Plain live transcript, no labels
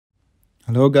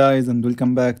Hello guys and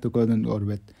welcome back to Code and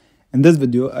Orbit. In this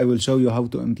video I will show you how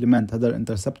to implement header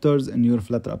interceptors in your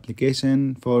Flutter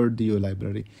application for DO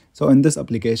library. So in this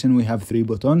application we have three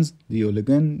buttons: DO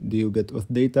login, DO get auth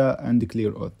data and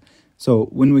clear auth. So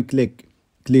when we click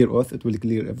clear auth it will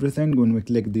clear everything. When we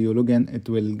click DO login it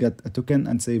will get a token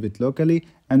and save it locally,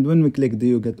 and when we click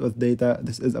DO get auth data,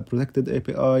 this is a protected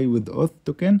API with auth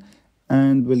token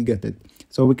and we'll get it.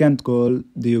 So we can't call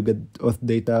DO get auth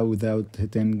data without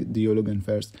hitting DO login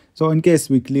first. So in case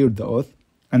we cleared the auth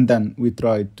and then we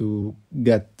try to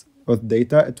get auth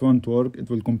data, it won't work. It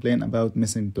will complain about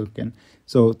missing token.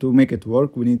 So to make it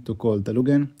work, we need to call the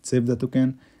login, save the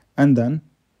token, and then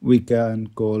we can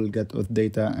call get auth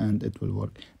data and it will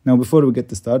work. Now before we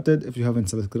get started, if you haven't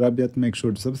subscribed yet, make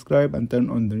sure to subscribe and turn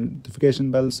on the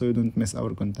notification bell so you don't miss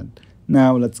our content.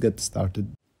 Now let's get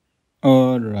started.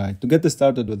 Alright, to get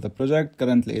started with the project,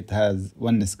 currently it has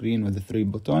one screen with 3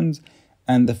 buttons,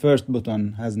 and the first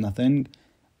button has nothing,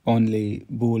 only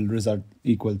bool result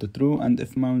equal to true, and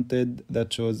if mounted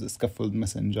that shows scaffold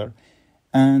messenger.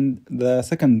 And the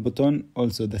second button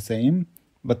also the same,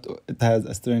 but it has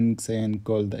a string saying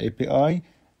call the API,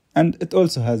 and it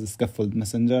also has a scaffold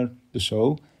messenger to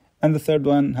show, and the third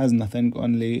one has nothing,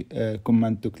 only a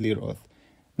command to clear auth.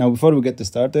 Now before we get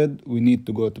started, we need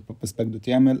to go to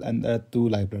popspec.yaml and add 2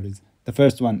 libraries. The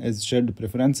first one is shared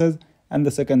preferences and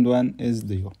the second one is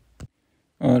DO.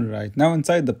 Alright, now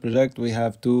inside the project we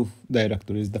have 2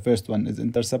 directories. The first one is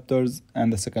interceptors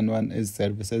and the second one is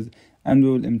services, and we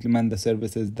will implement the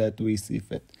services that we see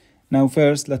fit. Now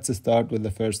first let's start with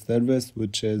the first service,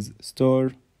 which is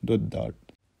store.dart.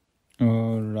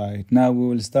 Alright, now we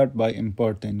will start by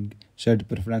importing shared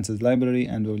preferences library,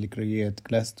 and we will create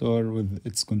class store with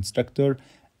its constructor,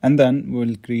 and then we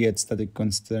will create static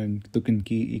constant token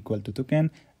key equal to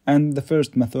token, and the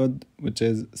first method, which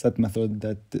is set method,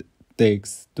 that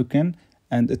takes token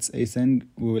and its async.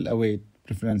 We will await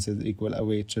preferences equal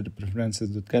await shared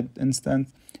preferences.get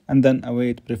instance, and then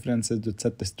await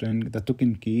preferences.set the string, the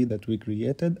token key that we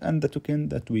created and the token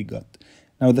that we got.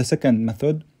 Now the second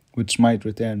method, which might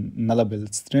return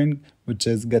nullable string, which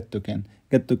is get token.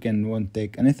 Get token won't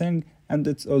take anything, and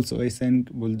it's also async.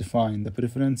 We'll define the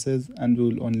preferences and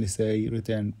we'll only say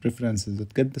return preferences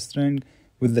that get the string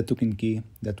with the token key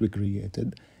that we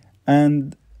created.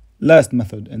 And last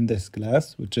method in this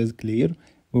class, which is clear,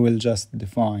 we will just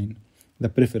define the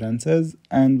preferences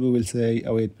and we will say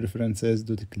await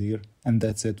preferences.clear, and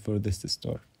that's it for this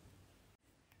store.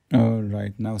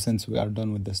 Alright, now since we are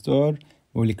done with the store,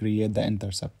 we will create the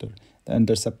interceptor. The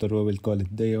interceptor, we will call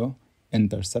it DO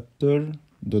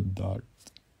interceptor.dart.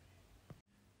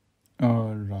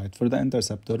 Alright, for the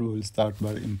interceptor, we will start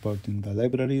by importing the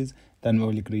libraries. Then we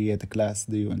will create a class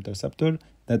DO interceptor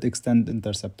that extends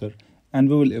interceptor, and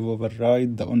we will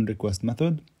override the onRequest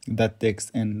method that takes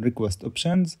in request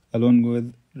options along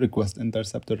with request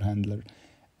interceptor handler,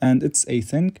 and it's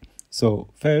async. So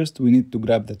first we need to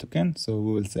grab the token, so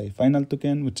we will say final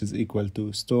token, which is equal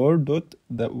to store dot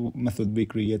the method we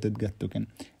created get token.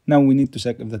 Now we need to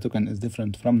check if the token is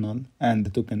different from null and the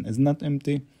token is not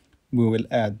empty. We will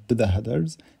add to the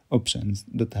headers options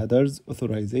dot headers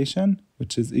authorization,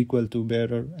 which is equal to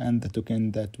bearer and the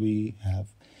token that we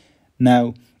have.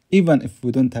 Now even if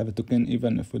we don't have a token,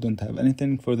 even if we don't have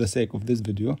anything, for the sake of this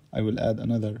video I will add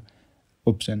another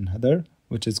option header,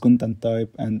 which is content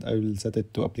type, and I will set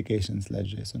it to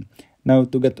application/JSON. Now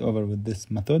to get over with this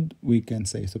method, we can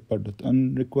say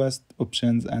super.onRequest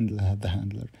options and the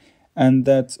handler. And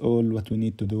that's all what we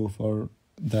need to do for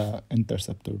the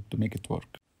interceptor to make it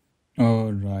work.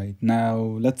 Alright, now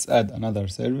let's add another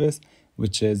service,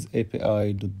 which is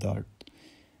API.dart.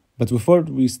 But before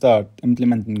we start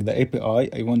implementing the API,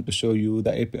 I want to show you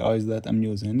the APIs that I'm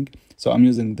using. So I'm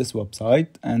using this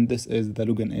website, and this is the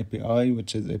login API,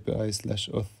 which is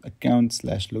API/auth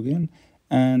account/login,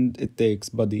 and it takes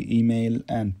body, email,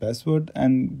 and password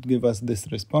and give us this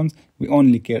response. We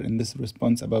only care in this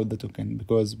response about the token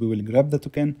because we will grab the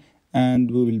token and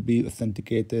we will be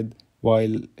authenticated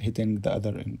while hitting the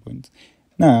other endpoints.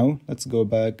 Now let's go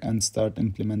back and start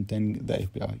implementing the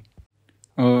API.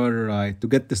 Alright, to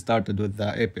get started with the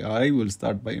API, we'll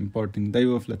start by importing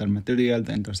DO, Flutter material,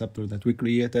 the interceptor that we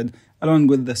created, along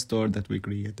with the store that we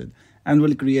created. And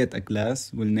we'll create a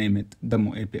class, we'll name it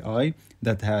demo API,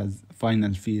 that has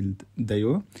final field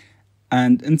DO.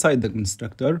 And inside the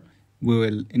constructor, we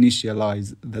will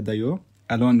initialize the DO,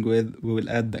 along with we will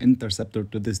add the interceptor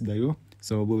to this DO.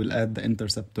 So we will add the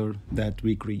interceptor that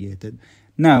we created.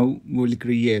 Now we'll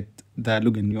create the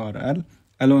login URL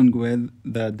along with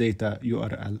the data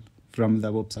URL from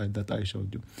the website that I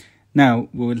showed you. Now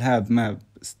we will have map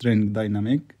string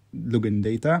dynamic login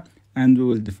data and we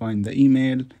will define the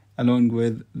email along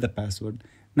with the password.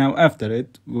 Now after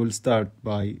it, we'll start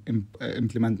by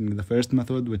implementing the first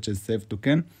method, which is save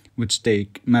token, which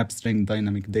take map string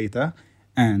dynamic data,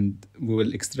 and we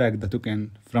will extract the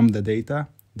token from the data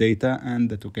and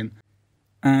the token.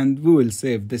 And we will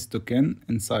save this token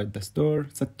inside the store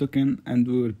set token, and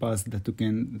we will pass the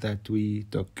token that we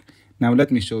took. Now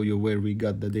let me show you where we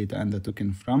got the data and the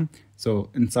token from. So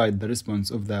inside the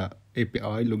response of the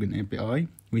API, login API,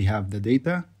 we have the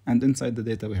data, and inside the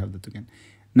data we have the token.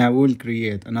 Now we'll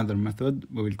create another method.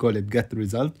 We will call it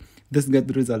getResult. This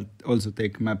getResult also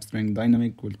take map string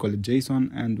dynamic. We'll call it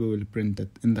JSON, and we will print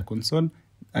it in the console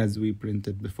as we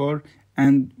printed before.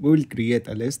 And we will create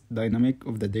a list dynamic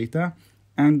of the data,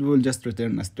 and we'll just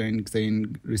return a string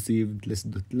saying received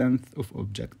list.length of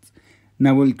objects.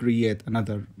 Now we'll create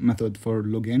another method for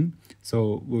login.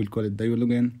 So we'll call it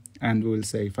DioLogin, and we will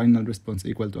say final response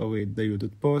equal to await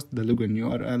dio.post, the login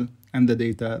URL, and the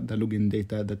data, the login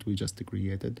data that we just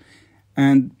created.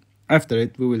 And after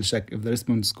it, we will check if the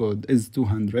response code is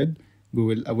 200. We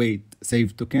will await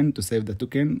save token to save the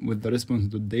token with the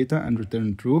response.data and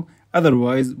return true.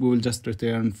 Otherwise, we will just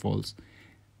return false.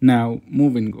 Now,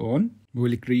 moving on, we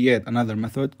will create another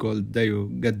method called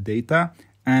dio.getData,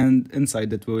 and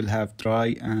inside it we will have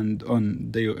try and on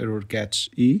dio error catch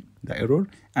e, the error,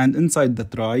 and inside the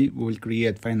try we will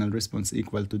create final response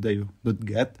equal to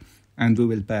dio.get, and we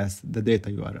will pass the data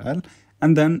URL,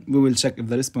 and then we will check if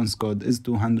the response code is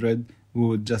 200. We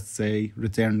would just say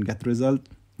return getResult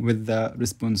with the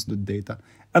response.data.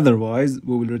 Otherwise,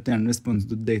 we will return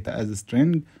response.data as a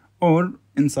string, or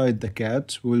inside the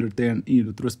catch we will return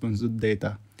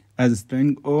e.response.data as a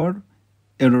string or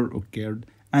error occurred.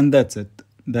 And that's it.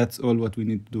 That's all what we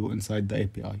need to do inside the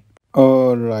API.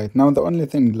 Alright, now the only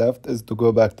thing left is to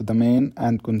go back to the main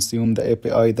and consume the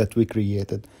API that we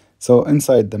created. So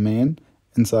inside the main,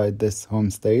 inside this home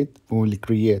state, we will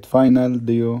create final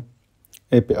dio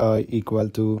API equal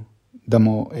to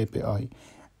demo API.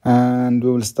 And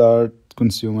we will start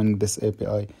consuming this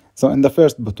API. So in the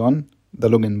first button, the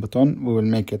login button, we will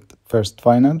make it first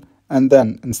final. And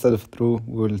then instead of true,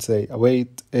 we will say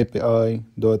await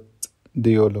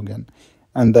API.DioLogin.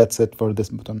 And that's it for this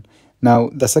button. Now,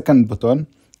 the second button,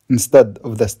 instead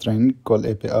of the string called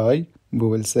API, we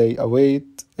will say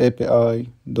await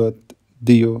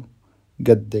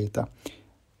API.DioGetData.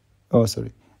 Oh,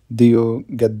 sorry.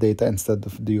 DioGetData instead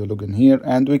of DioLogin here.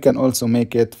 And we can also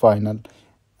make it final.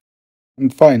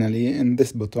 And finally, in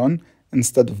this button,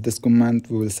 instead of this command,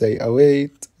 we will say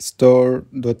await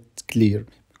store.clear,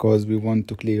 because we want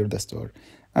to clear the store.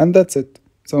 And that's it.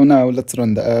 So now let's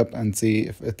run the app and see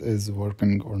if it is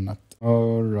working or not.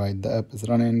 Alright, the app is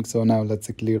running. So now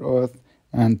let's clear auth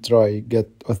and try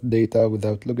get auth data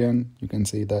without login. You can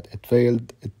see that it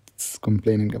failed. It's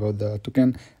complaining about the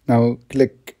token. Now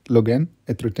click login,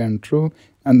 it returned true.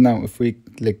 And now if we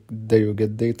click dio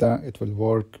get data, it will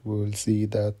work. We will see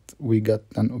that we got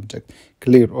an object.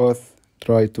 Clear auth,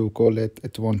 try to call it,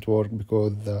 it won't work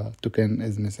because the token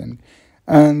is missing.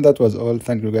 And that was all.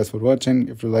 Thank you guys for watching.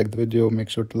 If you liked the video, make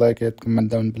sure to like it, comment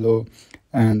down below,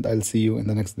 and I'll see you in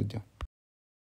the next video.